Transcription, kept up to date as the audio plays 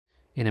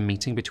In a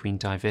meeting between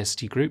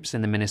diversity groups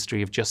in the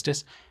Ministry of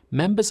Justice,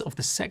 members of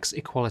the Sex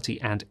Equality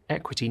and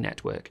Equity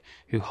Network,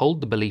 who hold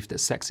the belief that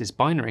sex is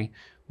binary,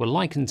 were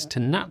likened to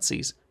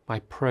Nazis by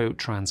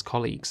pro-trans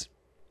colleagues.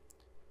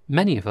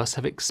 Many of us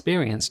have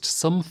experienced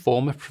some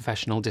form of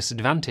professional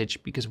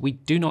disadvantage because we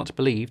do not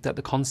believe that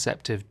the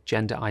concept of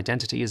gender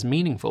identity is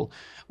meaningful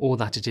or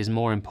that it is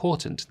more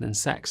important than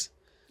sex.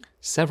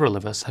 Several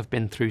of us have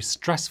been through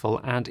stressful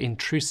and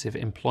intrusive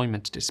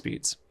employment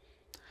disputes.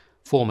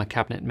 Former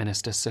Cabinet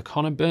Minister Sir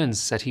Conor Burns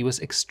said he was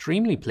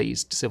extremely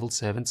pleased civil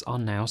servants are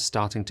now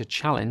starting to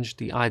challenge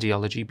the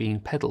ideology being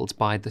peddled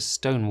by the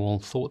Stonewall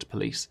thought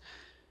police.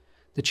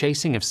 The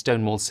chasing of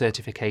Stonewall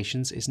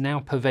certifications is now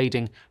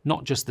pervading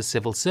not just the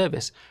civil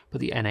service, but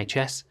the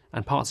NHS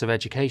and parts of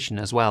education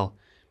as well.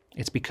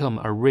 It's become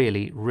a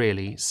really,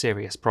 really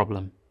serious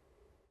problem.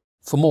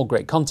 For more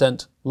great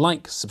content,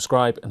 like,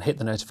 subscribe and hit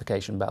the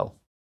notification bell.